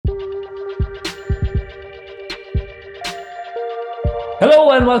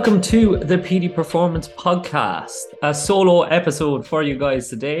Hello and welcome to the Petey Performance Podcast, a solo episode for you guys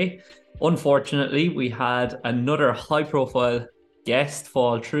today. Unfortunately, we had another high-profile guest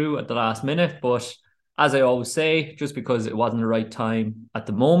fall through at the last minute, but as I always say, just because it wasn't the right time at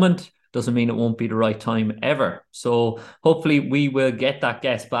the moment doesn't mean it won't be the right time ever. So hopefully we will get that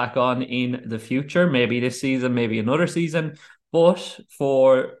guest back on in the future, maybe this season, maybe another season. But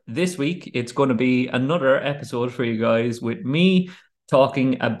for this week, it's going to be another episode for you guys with me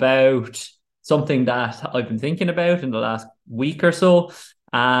talking about something that I've been thinking about in the last week or so,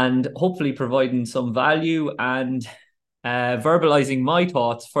 and hopefully providing some value and verbalizing my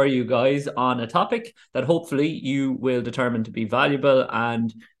thoughts for you guys on a topic that hopefully you will determine to be valuable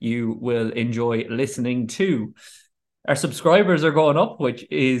and you will enjoy listening to. Our subscribers are going up, which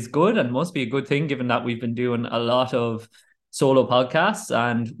is good and must be a good thing given that we've been doing a lot of solo podcasts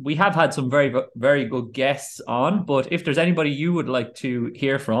and we have had some very, very good guests on. But if there's anybody you would like to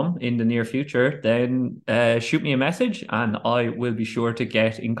hear from in the near future, then shoot me a message and I will be sure to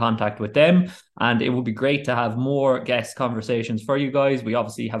get in contact with them. And it would be great to have more guest conversations for you guys. We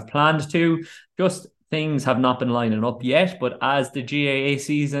obviously have planned to, just things have not been lining up yet. But as the GAA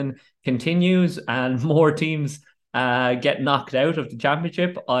season continues and more teams get knocked out of the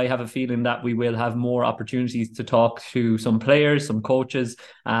championship, I have a feeling that we will have more opportunities to talk to some players, some coaches,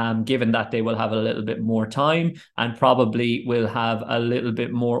 given that they will have a little bit more time and probably will have a little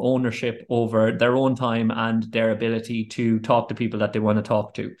bit more ownership over their own time and their ability to talk to people that they want to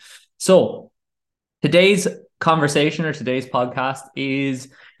talk to. So today's conversation or today's podcast is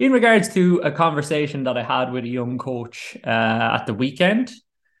in regards to a conversation that I had with a young coach at the weekend.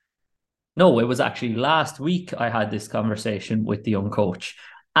 No, it was actually last week I had this conversation with the young coach.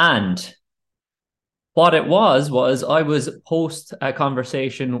 And what it was I was post a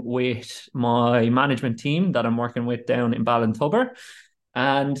conversation with my management team that I'm working with down in Ballintubber.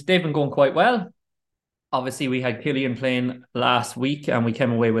 And they've been going quite well. Obviously, we had Killian playing last week and we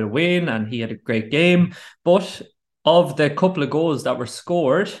came away with a win and he had a great game. But of the couple of goals that were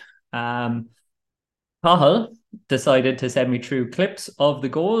scored, Cahill decided to send me through clips of the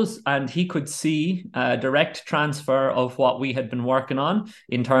goals and he could see a direct transfer of what we had been working on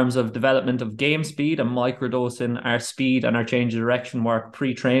in terms of development of game speed and microdosing our speed and our change of direction work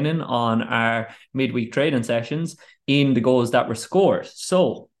pre-training on our midweek training sessions in the goals that were scored.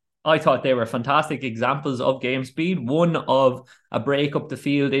 So I thought they were fantastic examples of game speed. One of a break up the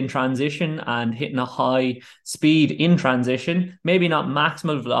field in transition and hitting a high speed in transition, maybe not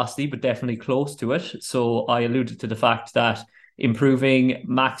maximal velocity, but definitely close to it. So I alluded to the fact that improving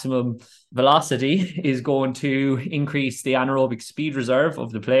maximum velocity is going to increase the anaerobic speed reserve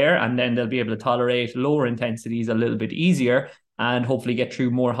of the player, and then they'll be able to tolerate lower intensities a little bit easier and hopefully get through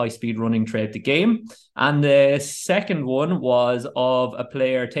more high-speed running throughout the game. And the second one was of a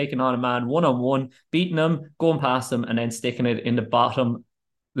player taking on a man one-on-one, beating him, going past him, and then sticking it in the bottom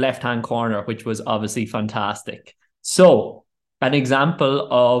left-hand corner, which was obviously fantastic. So an example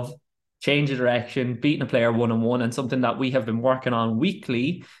of change of direction, beating a player one-on-one, and something that we have been working on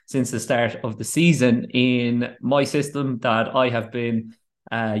weekly since the start of the season in my system that I have been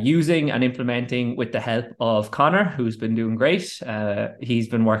using and implementing with the help of Connor, who's been doing great. He's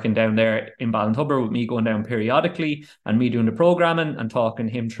been working down there in Ballintubber with me going down periodically and me doing the programming and talking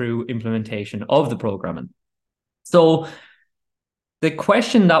him through implementation of the programming. So the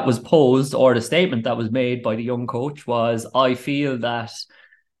question that was posed or the statement that was made by the young coach was, I feel that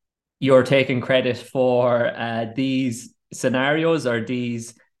you're taking credit for these scenarios or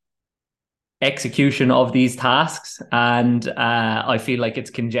these execution of these tasks, and I feel like it's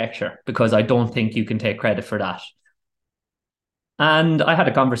conjecture because I don't think you can take credit for that. And I had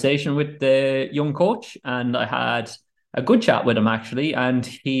a conversation with the young coach and I had a good chat with him actually, and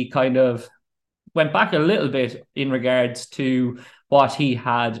he kind of went back a little bit in regards to what he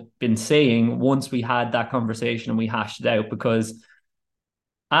had been saying once we had that conversation and we hashed it out, because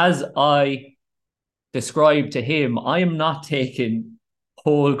as I described to him, I am not taking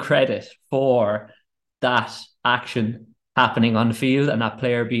whole credit for that action happening on the field and that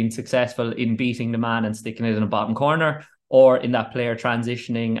player being successful in beating the man and sticking it in the bottom corner, or in that player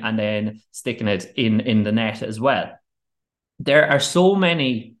transitioning and then sticking it in the net as well. There are so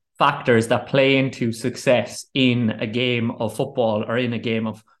many factors that play into success in a game of football or in a game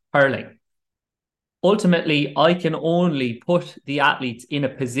of hurling. Ultimately, I can only put the athletes in a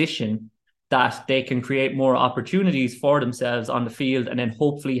position that they can create more opportunities for themselves on the field and then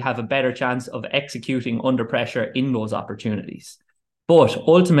hopefully have a better chance of executing under pressure in those opportunities. But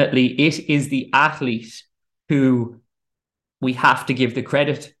ultimately, it is the athlete who we have to give the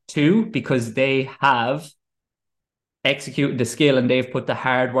credit to because they have executed the skill and they've put the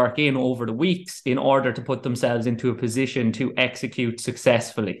hard work in over the weeks in order to put themselves into a position to execute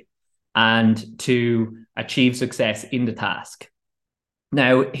successfully and to achieve success in the task.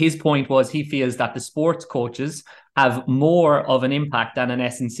 Now, his point was he feels that the sports coaches have more of an impact than an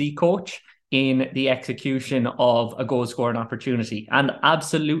S&C coach in the execution of a goal scoring opportunity. And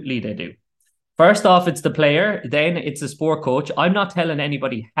absolutely they do. First off, it's the player, then it's the sport coach. I'm not telling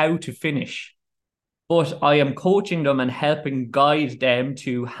anybody how to finish, but I am coaching them and helping guide them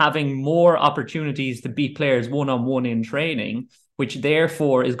to having more opportunities to beat players one-on-one in training, which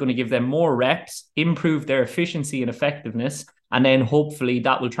therefore is going to give them more reps, improve their efficiency and effectiveness, and then hopefully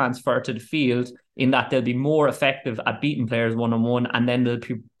that will transfer to the field in that they'll be more effective at beating players one-on-one, and then they'll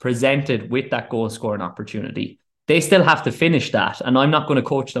be presented with that goal scoring opportunity. They still have to finish that, and I'm not going to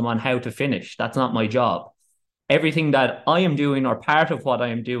coach them on how to finish. That's not my job. Everything that I am doing or part of what I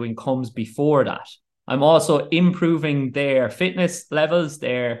am doing comes before that. I'm also improving their fitness levels,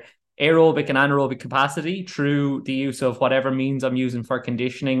 their aerobic and anaerobic capacity through the use of whatever means I'm using for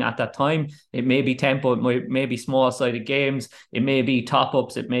conditioning at that time. It may be tempo, it may be small-sided games, it may be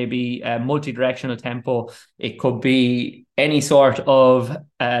top-ups, it may be multi-directional tempo, it could be any sort of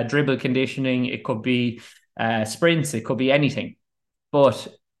dribble conditioning, it could be sprints, it could be anything. But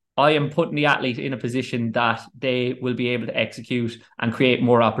I am putting the athlete in a position that they will be able to execute and create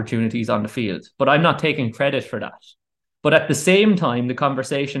more opportunities on the field. But I'm not taking credit for that. But at the same time, the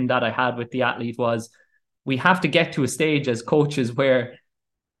conversation that I had with the athlete was, we have to get to a stage as coaches where,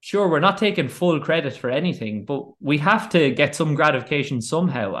 sure, we're not taking full credit for anything, but we have to get some gratification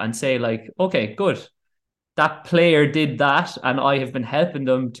somehow and say like, okay, good. That player did that and I have been helping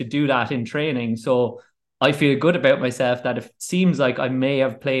them to do that in training. So I feel good about myself that it seems like I may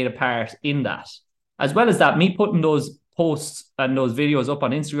have played a part in that. As well as that, me putting those posts and those videos up on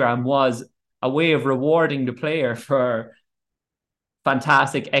Instagram was a way of rewarding the player for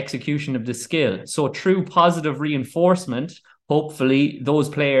fantastic execution of the skill. So through positive reinforcement, hopefully those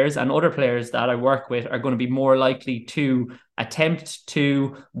players and other players that I work with are going to be more likely to attempt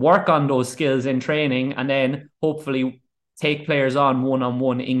to work on those skills in training and then hopefully take players on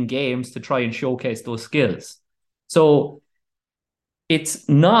one-on-one in games to try and showcase those skills. So it's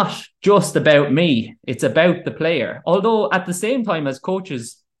not just about me, it's about the player. Although at the same time, as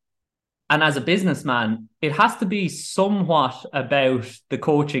coaches and as a businessman, it has to be somewhat about the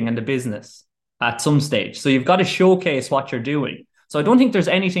coaching and the business at some stage. So you've got to showcase what you're doing. So I don't think there's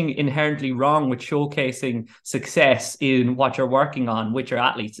anything inherently wrong with showcasing success in what you're working on with your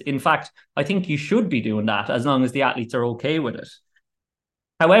athletes. In fact, I think you should be doing that as long as the athletes are okay with it.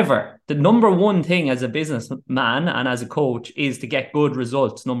 However, the number one thing as a businessman and as a coach is to get good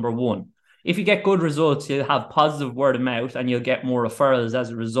results, number one. If you get good results, you'll have positive word of mouth and you'll get more referrals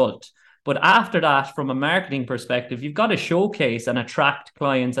as a result. But after that, from a marketing perspective, you've got to showcase and attract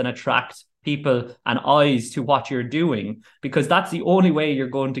clients and attract people and eyes to what you're doing, because that's the only way you're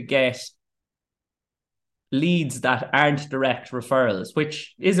going to get leads that aren't direct referrals,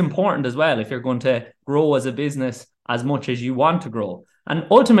 which is important as well if you're going to grow as a business as much as you want to grow. And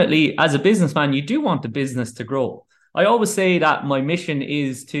ultimately, as a businessman, you do want the business to grow. I always say that my mission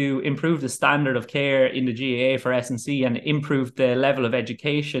is to improve the standard of care in the GAA for S&C and improve the level of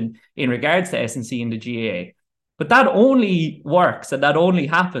education in regards to S&C in the GAA. But that only works and that only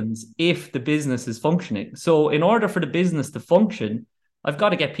happens if the business is functioning. So in order for the business to function, I've got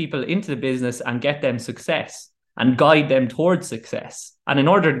to get people into the business and get them success and guide them towards success. And in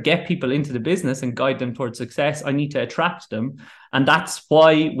order to get people into the business and guide them towards success, I need to attract them. And that's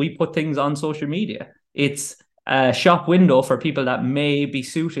why we put things on social media. It's a shop window for people that may be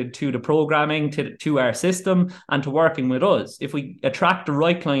suited to the programming, to our system, and to working with us. If we attract the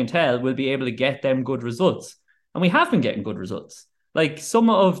right clientele, we'll be able to get them good results. And we have been getting good results. Like some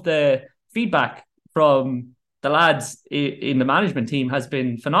of the feedback from the lads in the management team has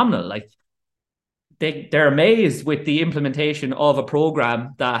been phenomenal. Like they're amazed with the implementation of a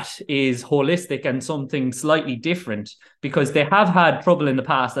program that is holistic and something slightly different, because they have had trouble in the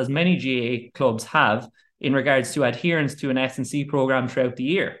past, as many GAA clubs have, in regards to adherence to an S&C program throughout the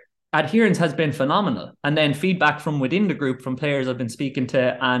year. Adherence has been phenomenal. And then feedback from within the group, from players I've been speaking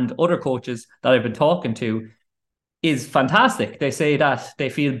to and other coaches that I've been talking to, is fantastic. They say that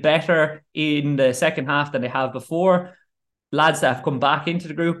they feel better in the second half than they have before. Lads that have come back into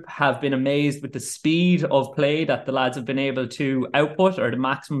the group have been amazed with the speed of play that the lads have been able to output, or the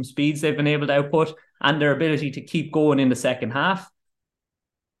maximum speeds they've been able to output, and their ability to keep going in the second half.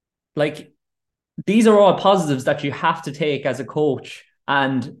 Like, these are all positives that you have to take as a coach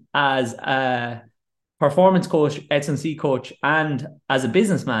and as a performance coach, S&C coach, and as a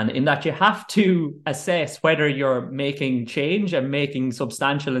businessman, in that you have to assess whether you're making change and making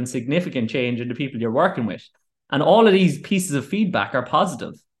substantial and significant change in the people you're working with. And all of these pieces of feedback are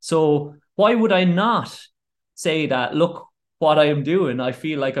positive. So why would I not say that, look, what I am doing, I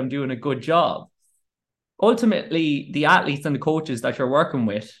feel like I'm doing a good job? Ultimately, the athletes and the coaches that you're working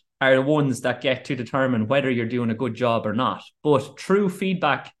with are the ones that get to determine whether you're doing a good job or not. But through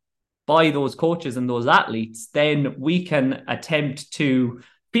feedback by those coaches and those athletes, then we can attempt to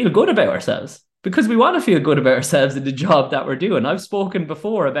feel good about ourselves, because we want to feel good about ourselves in the job that we're doing. I've spoken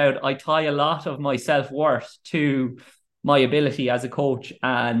before about I tie a lot of my self-worth to my ability as a coach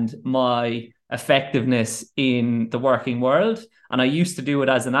and my effectiveness in the working world. And I used to do it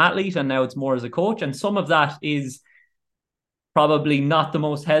as an athlete, and now it's more as a coach. And some of that is probably not the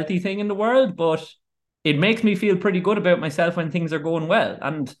most healthy thing in the world, but it makes me feel pretty good about myself when things are going well.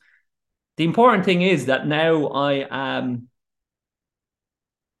 And the important thing is that now I am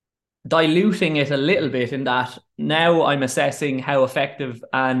diluting it a little bit, in that now I'm assessing how effective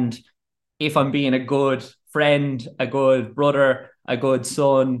and if I'm being a good friend, a good brother, a good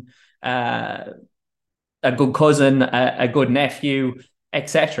son, a good cousin, a good nephew,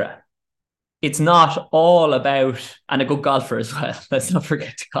 etc. It's not all about, and a good golfer as well. Let's not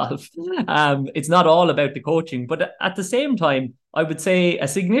forget to golf. It's not all about the coaching, but at the same time, I would say a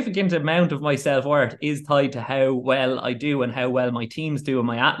significant amount of my self-worth is tied to how well I do and how well my teams do and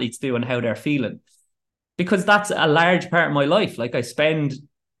my athletes do and how they're feeling. Because that's a large part of my life. Like, I spend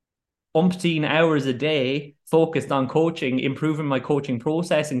umpteen hours a day focused on coaching, improving my coaching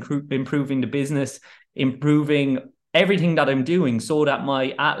process, improving the business, improving everything that I'm doing so that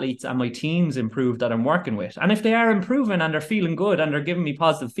my athletes and my teams improve that I'm working with. And if they are improving and they're feeling good and they're giving me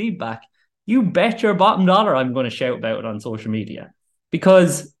positive feedback, you bet your bottom dollar I'm going to shout about it on social media,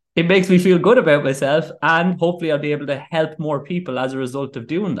 because it makes me feel good about myself, and hopefully I'll be able to help more people as a result of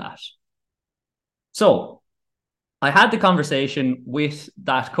doing that. So I had the conversation with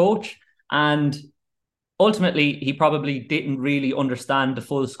that coach, and ultimately, he probably didn't really understand the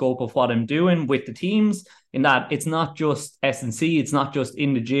full scope of what I'm doing with the teams, in that it's not just S&C, it's not just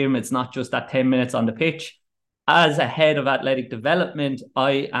in the gym, it's not just that 10 minutes on the pitch. As a head of athletic development,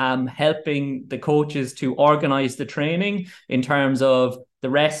 I am helping the coaches to organize the training in terms of the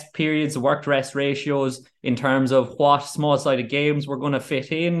rest periods, the work to rest ratios, in terms of what small-sided games we're going to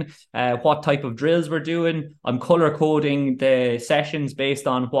fit in, what type of drills we're doing. I'm color coding the sessions based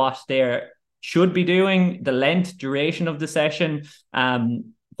on what they're should be doing, the length, duration of the session,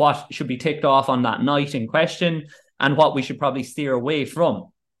 what should be ticked off on that night in question, and what we should probably steer away from.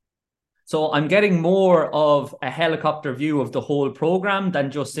 So I'm getting more of a helicopter view of the whole program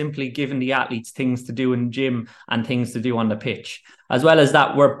than just simply giving the athletes things to do in the gym and things to do on the pitch. As well as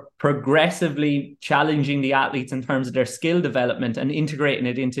that, we're progressively challenging the athletes in terms of their skill development and integrating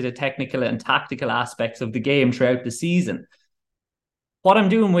it into the technical and tactical aspects of the game throughout the season. What I'm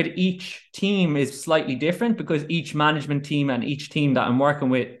doing with each team is slightly different, because each management team and each team that I'm working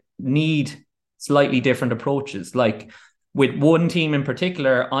with need slightly different approaches. Like, with one team in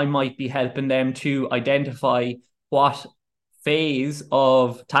particular, I might be helping them to identify what phase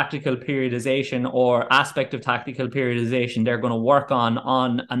of tactical periodization or aspect of tactical periodization they're going to work on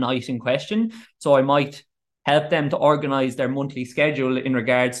a night in question. So I might help them to organize their monthly schedule in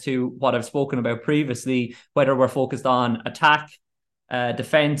regards to what I've spoken about previously, whether we're focused on attack,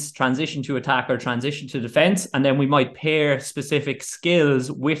 defense, transition to attack, or transition to defense. And then we might pair specific skills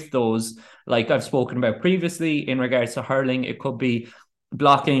with those, like I've spoken about previously in regards to hurling. It could be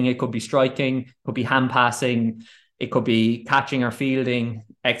blocking, it could be striking, it could be hand passing, it could be catching or fielding,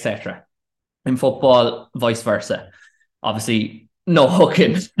 etc. In football, vice versa. Obviously, no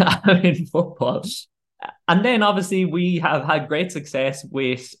hooking in football. And then obviously we have had great success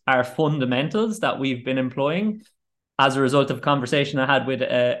with our fundamentals that we've been employing as a result of a conversation I had with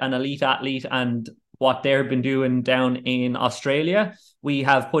an elite athlete and what they've been doing down in Australia. We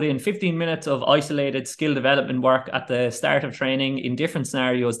have put in 15 minutes of isolated skill development work at the start of training in different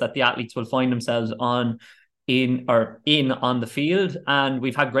scenarios that the athletes will find themselves on the field. And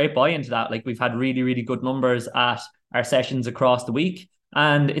we've had great buy-in to that. Like, we've had really, really good numbers at our sessions across the week.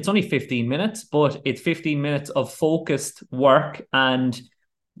 And it's only 15 minutes, but it's 15 minutes of focused work and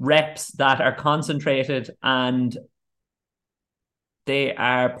reps that are concentrated, and they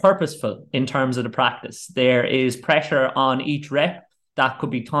are purposeful in terms of the practice. There is pressure on each rep. That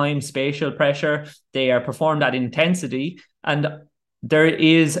could be time, spatial pressure. They are performed at intensity, and there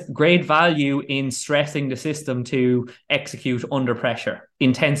is great value in stressing the system to execute under pressure,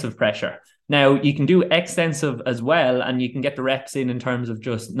 intensive pressure. Now, you can do extensive as well, and you can get the reps in terms of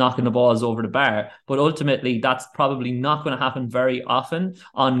just knocking the balls over the bar. But ultimately, that's probably not going to happen very often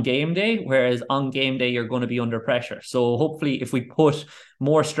on game day, whereas on game day, you're going to be under pressure. So hopefully, if we put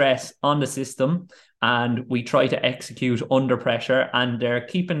more stress on the system and we try to execute under pressure, and they're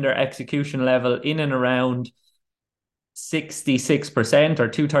keeping their execution level in and around 66% or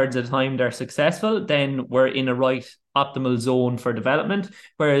 2/3 of the time they're successful, then we're in a right optimal zone for development.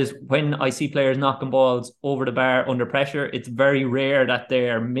 Whereas when I see players knocking balls over the bar under pressure, it's very rare that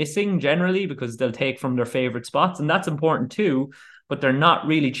they're missing generally, because they'll take from their favorite spots, and that's important too, but they're not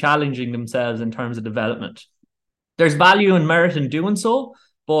really challenging themselves in terms of development. There's value and merit in doing so,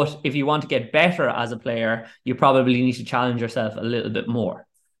 but if you want to get better as a player, you probably need to challenge yourself a little bit more.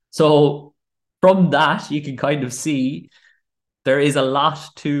 So from that, you can kind of see there is a lot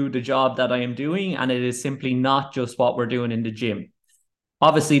to the job that I am doing, and it is simply not just what we're doing in the gym.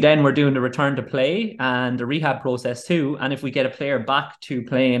 Obviously, then we're doing the return to play and the rehab process too. And if we get a player back to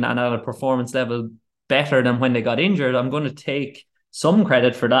playing and at a performance level better than when they got injured, I'm going to take some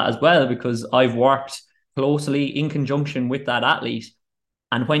credit for that as well, because I've worked closely in conjunction with that athlete.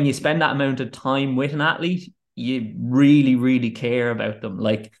 And when you spend that amount of time with an athlete, you really, really care about them.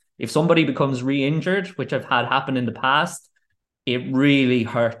 Like, if somebody becomes re-injured, which I've had happen in the past, it really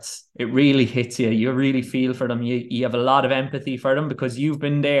hurts. It really hits you. You really feel for them. You have a lot of empathy for them, because you've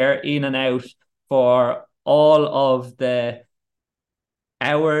been there in and out for all of the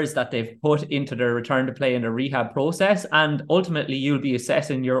hours that they've put into their return to play in the rehab process. And ultimately, you'll be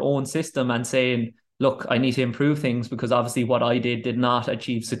assessing your own system and saying, look, I need to improve things, because obviously what I did not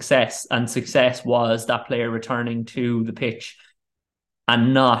achieve success. And success was that player returning to the pitch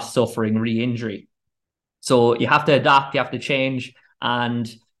and not suffering re-injury. So you have to adapt, you have to change,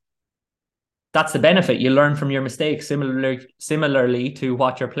 and that's the benefit. You learn from your mistakes, similarly to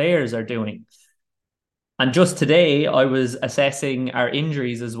what your players are doing. And just today, I was assessing our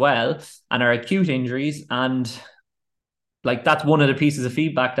injuries as well, and our acute injuries, and like, that's one of the pieces of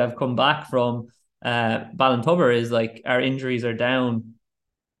feedback that have come back from Ballintubber, is like, our injuries are down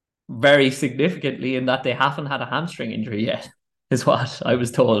very significantly, in that they haven't had a hamstring injury yet, is what I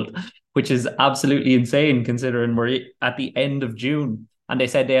was told, which is absolutely insane considering we're at the end of June, and they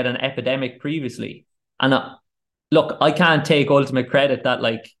said they had an epidemic previously. And look, I can't take ultimate credit that,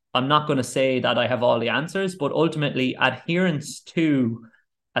 like, I'm not going to say that I have all the answers, but ultimately adherence to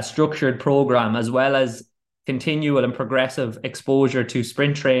a structured program, as well as continual and progressive exposure to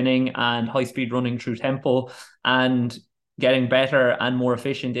sprint training and high-speed running through tempo, and getting better and more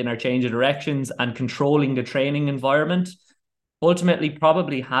efficient in our change of directions and controlling the training environment, ultimately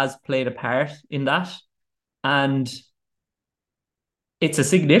probably has played a part in that. And it's a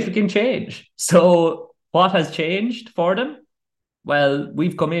significant change. So what has changed for them? Well,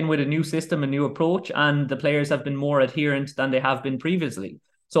 we've come in with a new system, a new approach, and the players have been more adherent than they have been previously.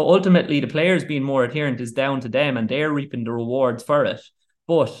 So ultimately, the players being more adherent is down to them, and they're reaping the rewards for it.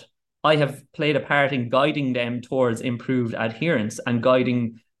 But I have played a part in guiding them towards improved adherence and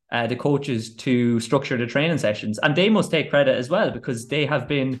guiding the coaches to structure the training sessions. And they must take credit as well, because they have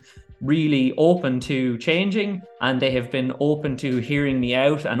been really open to changing, and they have been open to hearing me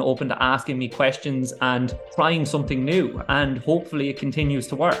out and open to asking me questions and trying something new. And hopefully it continues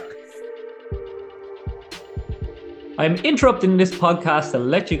to work. I'm interrupting this podcast to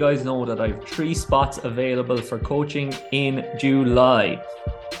let you guys know that I have 3 spots available for coaching in July.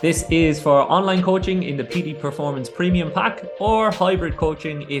 This is for online coaching in the Petey Performance Premium Pack, or hybrid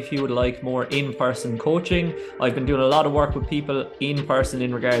coaching if you would like more in-person coaching. I've been doing a lot of work with people in person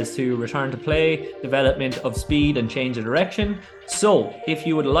in regards to return to play, development of speed and change of direction. So if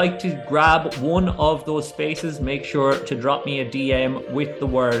you would like to grab one of those spaces, make sure to drop me a DM with the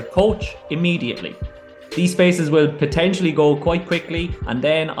word coach immediately. These spaces will potentially go quite quickly, and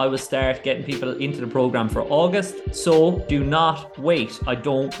then I will start getting people into the program for August. So do not wait. I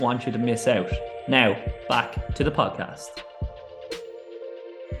don't want you to miss out. Now, back to the podcast.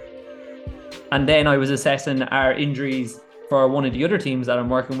 And then I was assessing our injuries for one of the other teams that I'm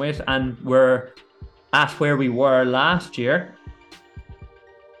working with, and we're at where we were last year.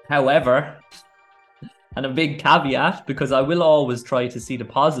 However, and a big caveat, because I will always try to see the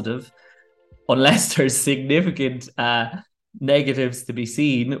positive, unless there's significant negatives to be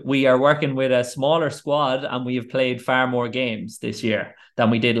seen, we are working with a smaller squad, and we have played far more games this year than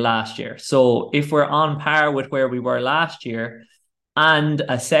we did last year. So if we're on par with where we were last year, and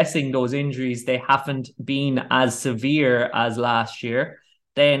assessing those injuries, they haven't been as severe as last year,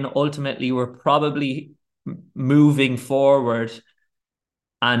 then ultimately we're probably moving forward,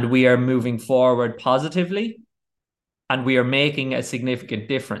 and we are moving forward positively. and we are making a significant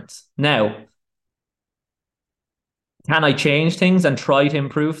difference. Now, can I change things and try to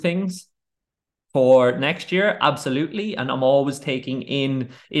improve things for next year? Absolutely. And I'm always taking in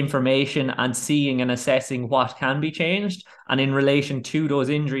information and seeing and assessing what can be changed. And in relation to those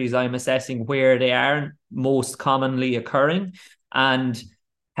injuries, I'm assessing where they are most commonly occurring and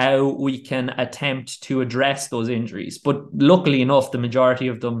how we can attempt to address those injuries. But luckily enough, the majority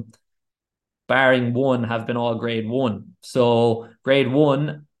of them, barring one, have been all grade one. So grade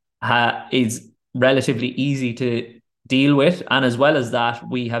one is relatively easy to deal with. And as well as that,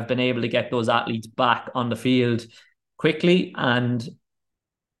 we have been able to get those athletes back on the field quickly. And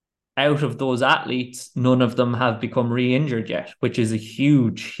out of those athletes, none of them have become re-injured yet, which is a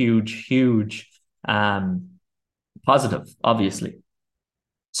huge, huge, huge positive, obviously.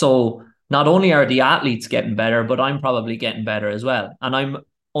 So not only are the athletes getting better, but I'm probably getting better as well. And I'm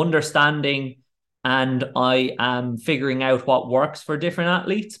understanding and I am figuring out what works for different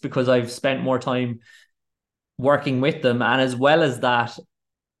athletes because I've spent more time working with them. And as well as that,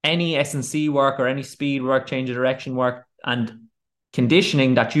 any S&C work or any speed work, change of direction work, and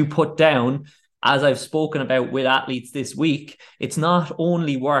conditioning that you put down, as I've spoken about with athletes this week, it's not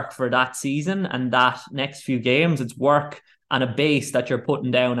only work for that season and that next few games, it's work and a base that you're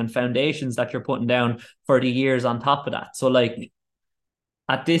putting down and foundations that you're putting down for the years on top of that. So like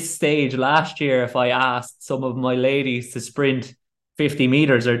at this stage last year, if I asked some of my ladies to sprint 50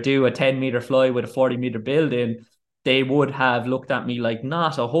 meters or do a 10-meter fly with a 40-meter build in, they would have looked at me like,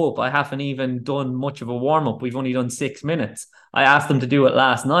 not a hope. I haven't even done much of a warm-up. We've only done 6 minutes. I asked them to do it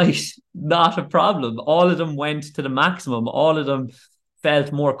last night. Not a problem. All of them went to the maximum. All of them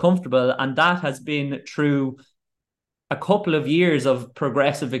felt more comfortable. And that has been through a couple of years of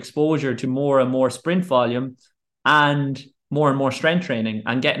progressive exposure to more and more sprint volume and more strength training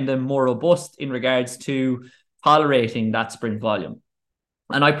and getting them more robust in regards to tolerating that sprint volume.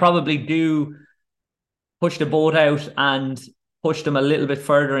 And I probably do push the boat out and push them a little bit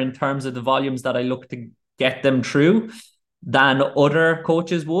further in terms of the volumes that I look to get them through than other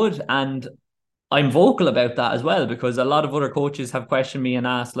coaches would. And I'm vocal about that as well, because a lot of other coaches have questioned me and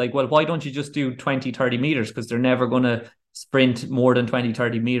asked like, well, why don't you just do 20, 30 meters? Because they're never going to sprint more than 20,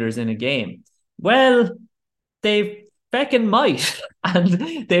 30 meters in a game. Well, they feckin' might,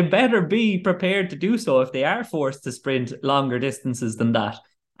 and they better be prepared to do so if they are forced to sprint longer distances than that.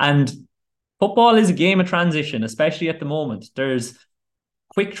 And football is a game of transition, especially at the moment. There's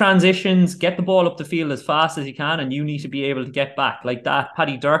quick transitions, get the ball up the field as fast as you can, and you need to be able to get back. Like that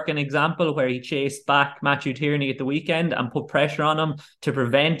Paddy Durkin example where he chased back Matthew Tierney at the weekend and put pressure on him to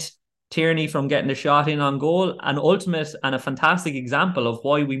prevent Tierney from getting a shot in on goal. An ultimate and a fantastic example of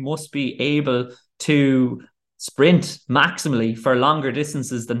why we must be able to sprint maximally for longer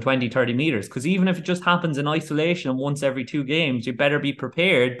distances than 20, 30 meters. Because even if it just happens in isolation once every 2 games, you better be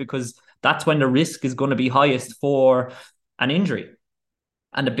prepared, because that's when the risk is going to be highest for an injury.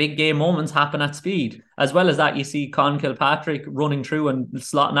 And the big game moments happen at speed. As well as that, you see Con Kilpatrick running through and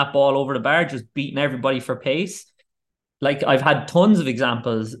slotting that ball over the bar, just beating everybody for pace. Like, I've had tons of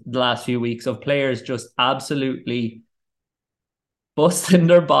examples the last few weeks of players just absolutely busting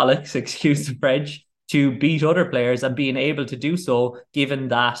their bollocks, excuse the French, to beat other players and being able to do so, given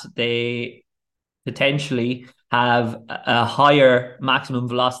that they potentially have a higher maximum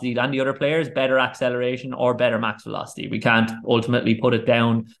velocity than the other players, better acceleration or better max velocity. We can't ultimately put it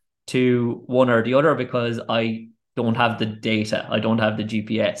down to one or the other because I don't have the data. I don't have the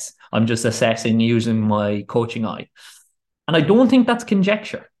GPS. I'm just assessing using my coaching eye. And I don't think that's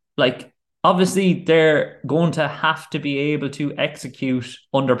conjecture. Like, obviously, they're going to have to be able to execute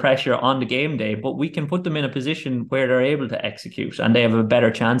under pressure on the game day, but we can put them in a position where they're able to execute and they have a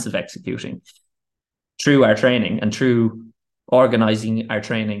better chance of executing through our training and through organizing our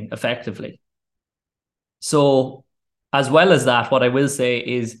training effectively. So, as well as that, what I will say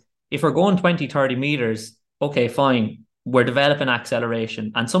is if we're going 20, 30 meters, okay, fine, we're developing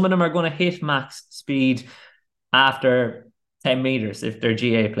acceleration, and some of them are going to hit max speed after 10 meters if they're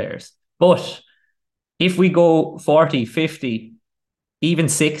GA players. But if we go 40, 50, even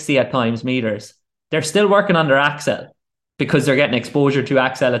 60 at times meters, they're still working on their accel because they're getting exposure to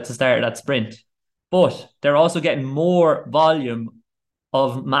accel at the start of that sprint. But they're also getting more volume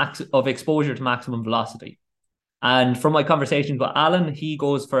of exposure to maximum velocity. And from my conversations with Alan, he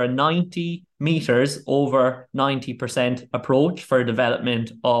goes for a 90 meters over 90% approach for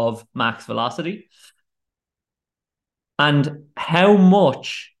development of max velocity. And how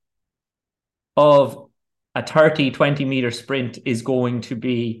much of a 30, 20 meter sprint is going to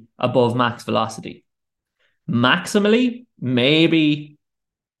be above max velocity? Maximally, maybe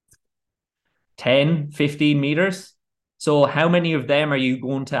 10, 15 meters. So how many of them are you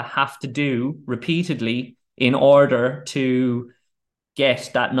going to have to do repeatedly in order to get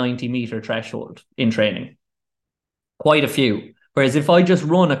that 90-meter threshold in training? Quite a few. Whereas if I just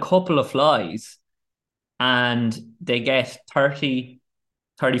run a couple of flies and they get 30,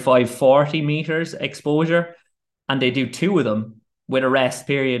 35, 40 meters exposure, and they do two of them with a rest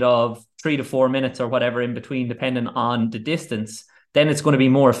period of 3 to 4 minutes or whatever in between, depending on the distance, then it's going to be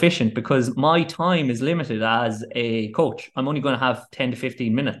more efficient because my time is limited as a coach. I'm only going to have 10 to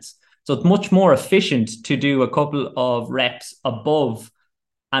 15 minutes. So it's much more efficient to do a couple of reps above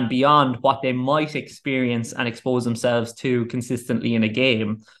and beyond what they might experience and expose themselves to consistently in a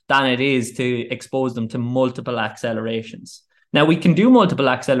game than it is to expose them to multiple accelerations. Now, we can do multiple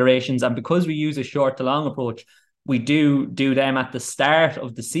accelerations, and because we use a short to long approach, we do them at the start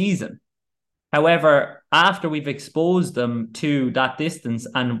of the season. However, after we've exposed them to that distance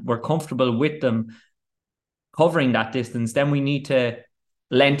and we're comfortable with them covering that distance, then we need to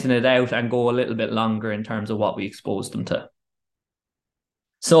lengthen it out and go a little bit longer in terms of what we expose them to.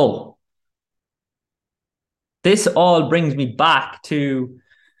 So this all brings me back to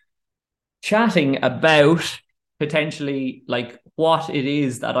chatting about potentially like what it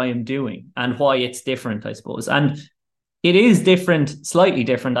is that I am doing and why it's different, I suppose. And it is different, slightly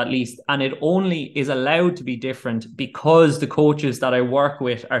different at least, and it only is allowed to be different because the coaches that I work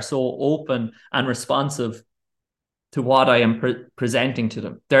with are so open and responsive to what I am presenting to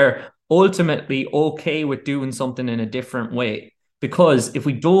them. They're ultimately okay with doing something in a different way, because if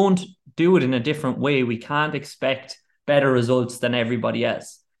we don't do it in a different way, we can't expect better results than everybody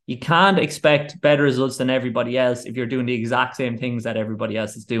else. You can't expect better results than everybody else if you're doing the exact same things that everybody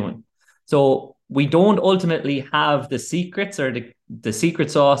else is doing. So we don't ultimately have the secrets or the secret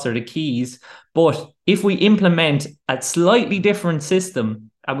sauce or the keys, but if we implement a slightly different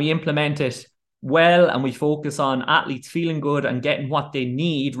system and we implement it well and we focus on athletes feeling good and getting what they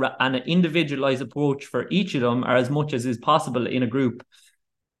need and an individualized approach for each of them, or as much as is possible in a group,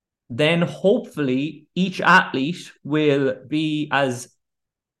 then hopefully each athlete will be as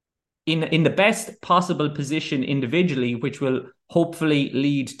in the best possible position individually, which will hopefully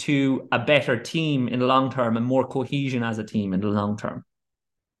lead to a better team in the long term and more cohesion as a team in the long term.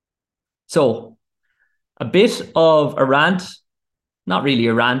 So a bit of a rant, not really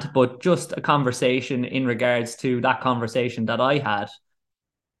a rant, but just a conversation in regards to that conversation that I had.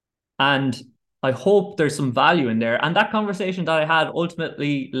 And I hope there's some value in there. And that conversation that I had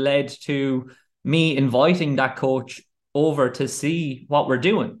ultimately led to me inviting that coach over to see what we're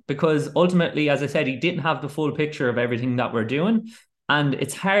doing, because ultimately, as I said, he didn't have the full picture of everything that we're doing. And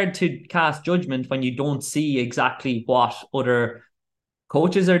it's hard to cast judgment when you don't see exactly what other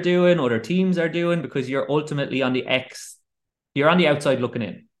coaches are doing, other teams are doing, because you're ultimately you're on the outside looking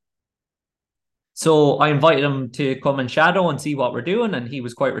in. So I invited him to come and shadow and see what we're doing, and he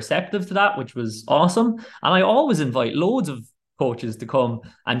was quite receptive to that, which was awesome. And I always invite loads of coaches to come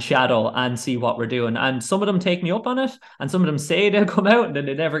and shadow and see what we're doing. And some of them take me up on it, and some of them say they'll come out and then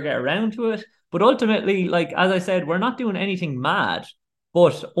they never get around to it. But ultimately, like, as I said, we're not doing anything mad,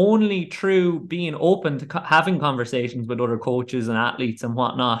 but only through being open to having conversations with other coaches and athletes and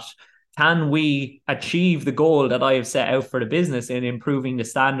whatnot can we achieve the goal that I have set out for the business in improving the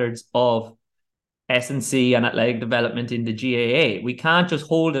standards of S&C and athletic development in the GAA. We can't just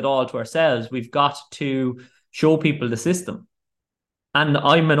hold it all to ourselves. We've got to show people the system. And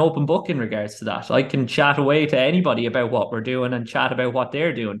I'm an open book in regards to that. I can chat away to anybody about what we're doing and chat about what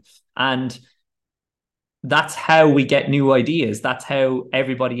they're doing. And that's how we get new ideas. That's how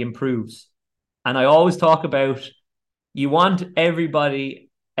everybody improves. And I always talk about, you want everybody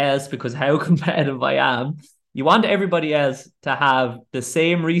else, because how competitive I am, you want everybody else to have the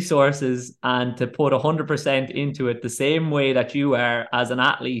same resources and to put 100% into it the same way that you are as an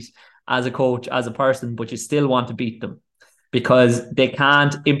athlete, as a coach, as a person, but you still want to beat them because they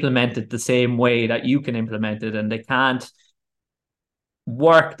can't implement it the same way that you can implement it, and they can't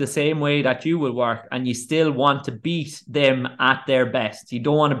work the same way that you will work, and you still want to beat them at their best. You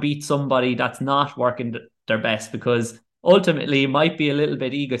don't want to beat somebody that's not working their best, because ultimately it might be a little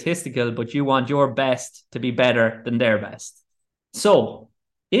bit egotistical, but you want your best to be better than their best. So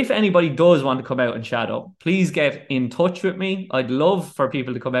if anybody does want to come out and shadow, please get in touch with me. I'd love for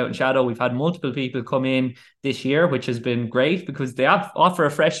people to come out and shadow. We've had multiple people come in this year, which has been great because they offer a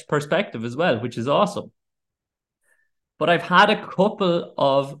fresh perspective as well, which is awesome. But I've had a couple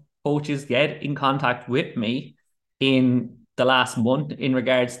of coaches get in contact with me in the last month in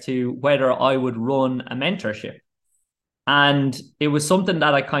regards to whether I would run a mentorship. And it was something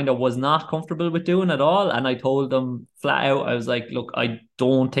that I kind of was not comfortable with doing at all. And I told them flat out, I was like, look, I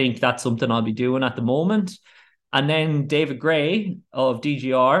don't think that's something I'll be doing at the moment. And then David Gray of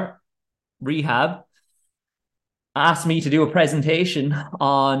DGR Rehab asked me to do a presentation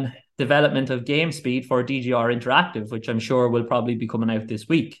on development of game speed for DGR Interactive, which I'm sure will probably be coming out this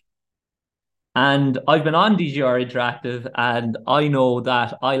week. And I've been on DGR Interactive, and I know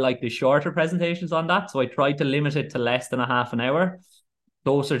that I like the shorter presentations on that. So I tried to limit it to less than a half an hour,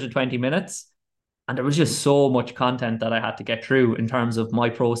 closer to 20 minutes. And there was just so much content that I had to get through in terms of my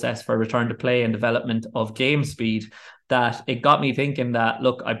process for return to play and development of game speed, that it got me thinking that,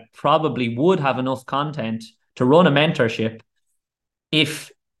 look, I probably would have enough content to run a mentorship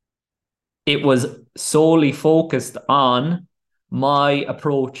if it was solely focused on my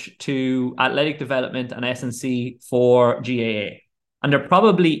approach to athletic development and S&C for GAA. And there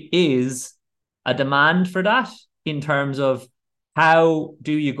probably is a demand for that in terms of how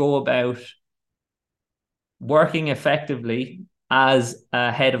do you go about working effectively as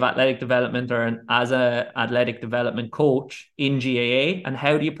a head of athletic development or as an athletic development coach in GAA, and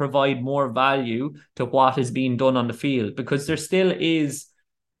how do you provide more value to what is being done on the field? Because there still is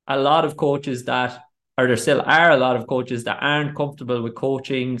a lot of coaches that, or there still are a lot of coaches that aren't comfortable with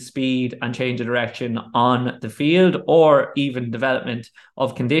coaching speed and change of direction on the field, or even development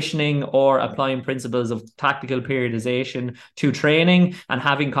of conditioning, or applying principles of tactical periodization to training and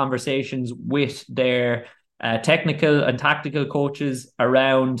having conversations with their technical and tactical coaches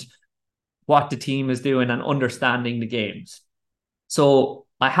around what the team is doing and understanding the games. So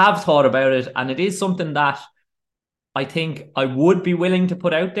I have thought about it, and it is something that I think I would be willing to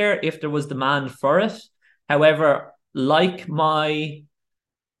put out there if there was demand for it. However, like my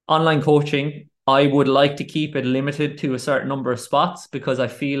online coaching, I would like to keep it limited to a certain number of spots, because I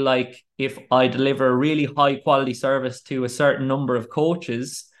feel like if I deliver a really high quality service to a certain number of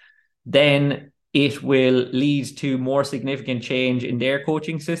coaches, then it will lead to more significant change in their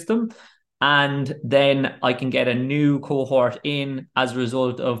coaching system. And then I can get a new cohort in as a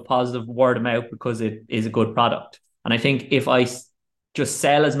result of positive word of mouth, because it is a good product. And I think if I just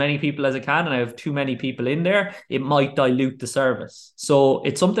sell as many people as I can and I have too many people in there, it might dilute the service. So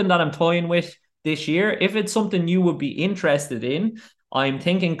it's something that I'm toying with this year. If it's something you would be interested in, I'm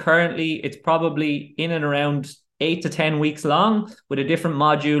thinking currently it's probably in and around 8 to 10 weeks long, with a different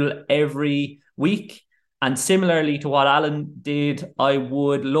module every week. And similarly to what Alan did, I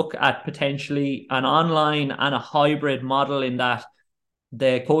would look at potentially an online and a hybrid model, in that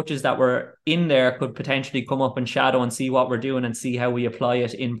the coaches that were in there could potentially come up and shadow and see what we're doing and see how we apply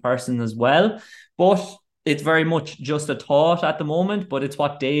it in person as well. But it's very much just a thought at the moment, but it's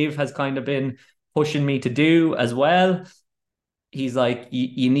what Dave has kind of been pushing me to do as well. He's like,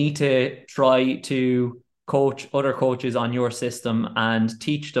 you need to try to coach other coaches on your system and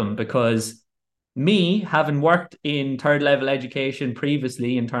teach them, because me, having worked in third level education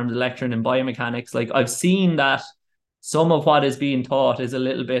previously in terms of lecturing in biomechanics, like I've seen that some of what is being taught is a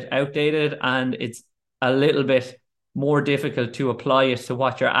little bit outdated, and it's a little bit more difficult to apply it to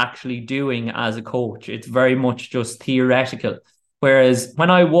what you're actually doing as a coach. It's very much just theoretical. Whereas when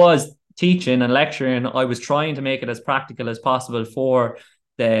I was teaching and lecturing, I was trying to make it as practical as possible for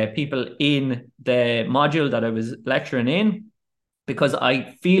the people in the module that I was lecturing in, because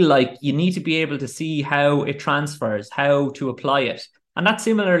I feel like you need to be able to see how it transfers, how to apply it. And that's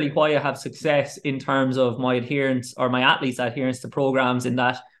similarly why I have success in terms of my adherence, or my athletes' adherence to programs, in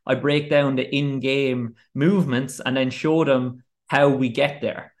that I break down the in-game movements and then show them how we get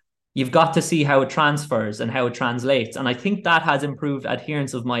there. You've got to see how it transfers and how it translates. And I think that has improved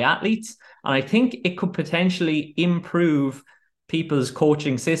adherence of my athletes. And I think it could potentially improve people's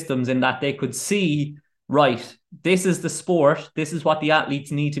coaching systems, in that they could see, right, this is the sport, this is what the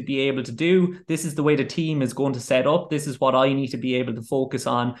athletes need to be able to do, this is the way the team is going to set up, this is what I need to be able to focus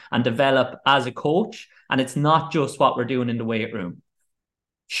on and develop as a coach. And it's not just what we're doing in the weight room.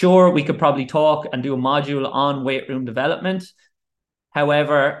 Sure, we could probably talk and do a module on weight room development.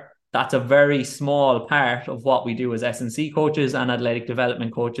 However, that's a very small part of what we do as S&C coaches and athletic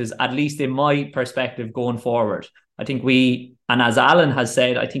development coaches, at least in my perspective going forward. I think and as Alan has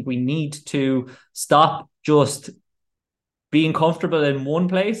said, I think we need to stop just being comfortable in one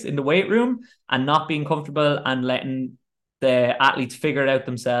place in the weight room and not being comfortable and letting the athletes figure it out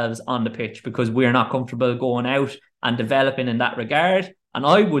themselves on the pitch, because we're not comfortable going out and developing in that regard. And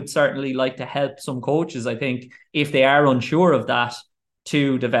I would certainly like to help some coaches, I think, if they are unsure of that,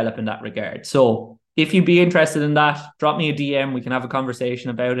 to develop in that regard. So if you'd be interested in that, drop me a DM. We can have a conversation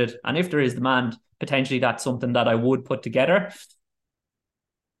about it. And if there is demand, potentially that's something that I would put together.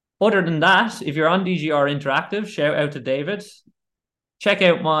 Other than that, if you're on DGR Interactive, shout out to David. Check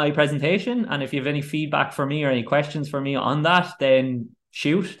out my presentation. And if you have any feedback for me or any questions for me on that, then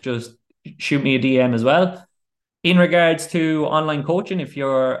just shoot me a DM as well. In regards to online coaching, if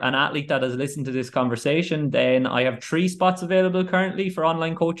you're an athlete that has listened to this conversation, then I have 3 spots available currently for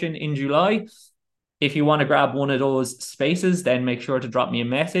online coaching in July. If you want to grab one of those spaces, then make sure to drop me a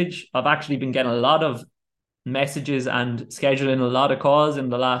message. I've actually been getting a lot of messages and scheduling a lot of calls in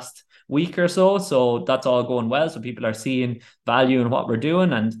the last week or so. So that's all going well. So people are seeing value in what we're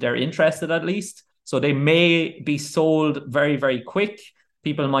doing and they're interested at least. So they may be sold very, very quick.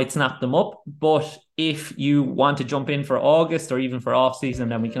 People might snap them up. But if you want to jump in for August or even for off season,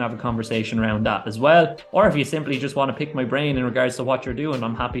 then we can have a conversation around that as well. Or if you simply just want to pick my brain in regards to what you're doing,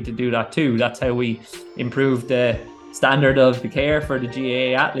 I'm happy to do that too. That's how we improve the standard of the care for the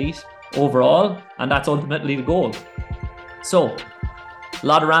GAA athlete overall. And that's ultimately the goal. So a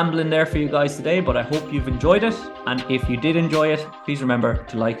lot of rambling there for you guys today, but I hope you've enjoyed it. And if you did enjoy it, please remember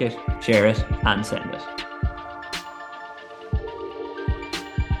to like it, share it, and send it.